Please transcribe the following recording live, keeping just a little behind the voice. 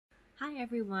Hi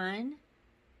everyone,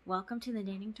 welcome to the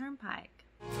Dating Turnpike.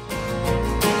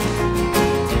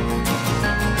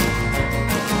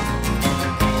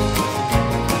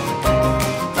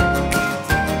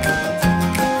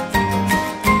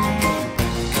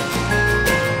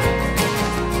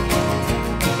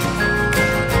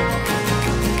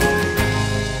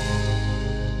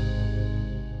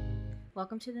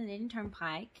 Welcome to the Dating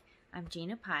Turnpike. I'm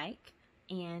Gina Pike,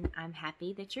 and I'm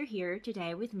happy that you're here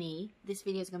today with me. This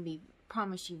video is going to be,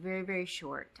 promise you, very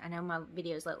short. I know my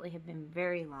videos lately have been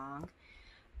very long,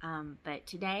 but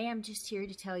today I'm just here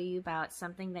to tell you about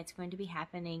something that's going to be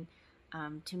happening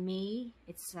to me.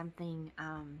 It's something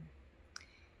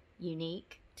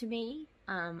unique to me.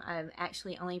 I've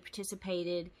actually only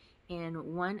participated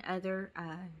in one other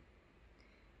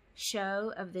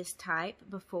show of this type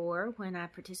before, when I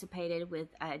participated with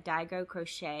Daigo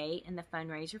Crochet in the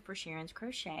fundraiser for Sharon's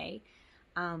Crochet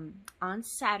on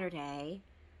Saturday.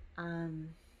 Let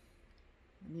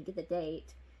me get the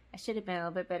date. I should have been a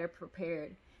little bit better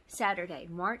prepared. Saturday,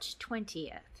 March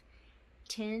 20th,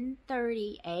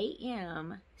 10:30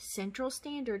 a.m. Central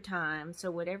Standard Time,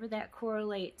 so whatever that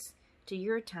correlates to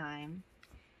your time.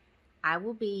 I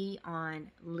will be on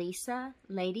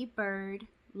LadybirD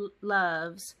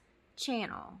Loves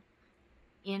Channel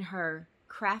in her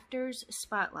Crafters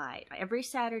Spotlight. Every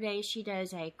Saturday she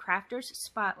does a Crafters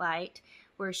Spotlight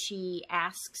where she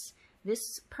asks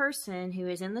this person who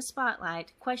is in the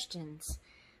spotlight questions.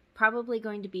 Probably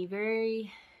going to be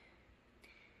very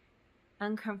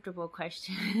uncomfortable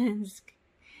questions.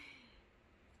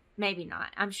 Maybe not.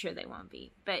 I'm sure they won't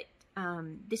be. But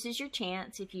this is your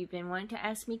chance. If you've been wanting to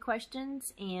ask me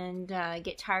questions and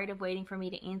get tired of waiting for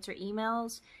me to answer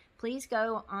emails, please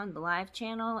go on the live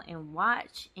channel and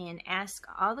watch and ask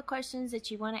all the questions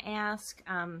that you want to ask,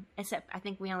 except I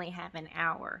think we only have an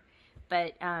hour.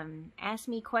 But ask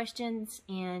me questions,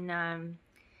 and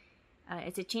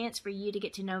it's a chance for you to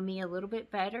get to know me a little bit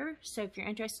better. So if you're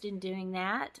interested in doing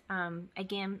that,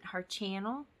 again, her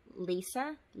channel,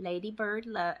 LadybirD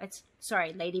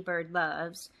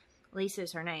Loves.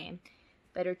 Lisa's her name.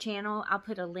 But her channel, I'll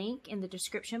put a link in the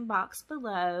description box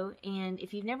below. And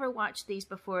if you've never watched these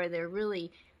before, they're really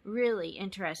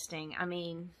interesting. I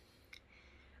mean,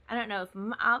 I don't know if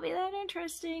I'll be that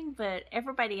interesting, but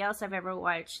everybody else I've ever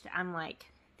watched, I'm like,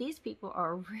 these people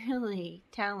are really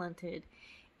talented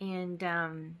and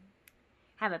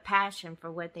have a passion for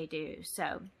what they do.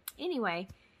 So anyway,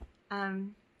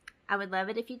 I would love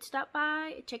it if you'd stop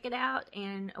by, check it out,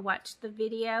 and watch the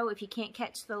video. If you can't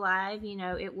catch the live, you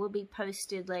know, it will be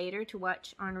posted later to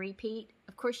watch on repeat.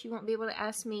 Of course, you won't be able to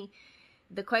ask me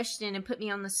the question and put me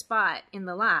on the spot in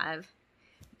the live,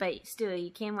 but still,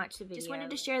 you can watch the video. Just wanted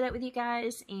to share that with you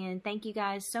guys, and thank you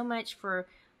guys so much for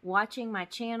watching my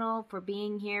channel, for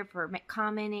being here, for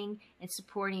commenting and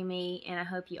supporting me, and I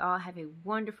hope you all have a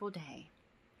wonderful day.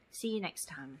 See you next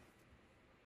time.